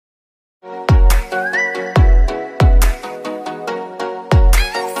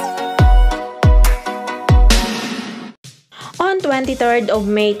23rd of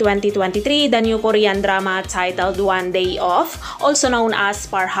May 2023, the new Korean drama titled One Day Off, also known as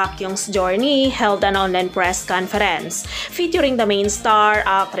Park Ha-kyung's Journey, held an online press conference featuring the main star,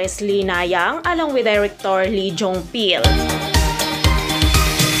 actress Lee Na-young, along with director Lee Jong-pil.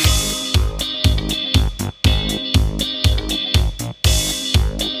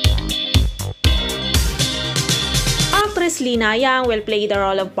 Actress Lee Na-young will play the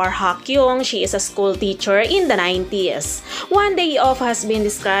role of Park Ha-kyung. She is a school teacher in the 90s. One Day Off has been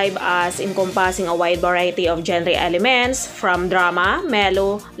described as encompassing a wide variety of genre elements, from drama,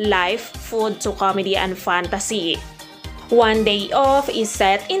 mellow, life, food to comedy and fantasy. One Day Off is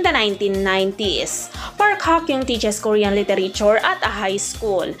set in the 1990s. Park Ha-kyung teaches Korean literature at a high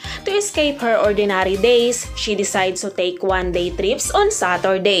school. To escape her ordinary days, she decides to take one-day trips on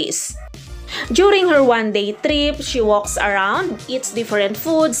Saturdays. During her one-day trip, she walks around, eats different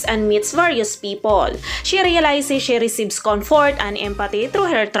foods, and meets various people. She realizes she receives comfort and empathy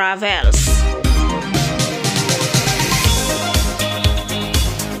through her travels.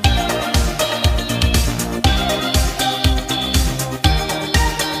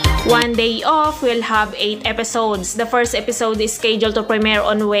 One Day Off will have 8 episodes. The first episode is scheduled to premiere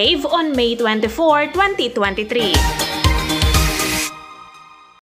on Wave on May 24, 2023.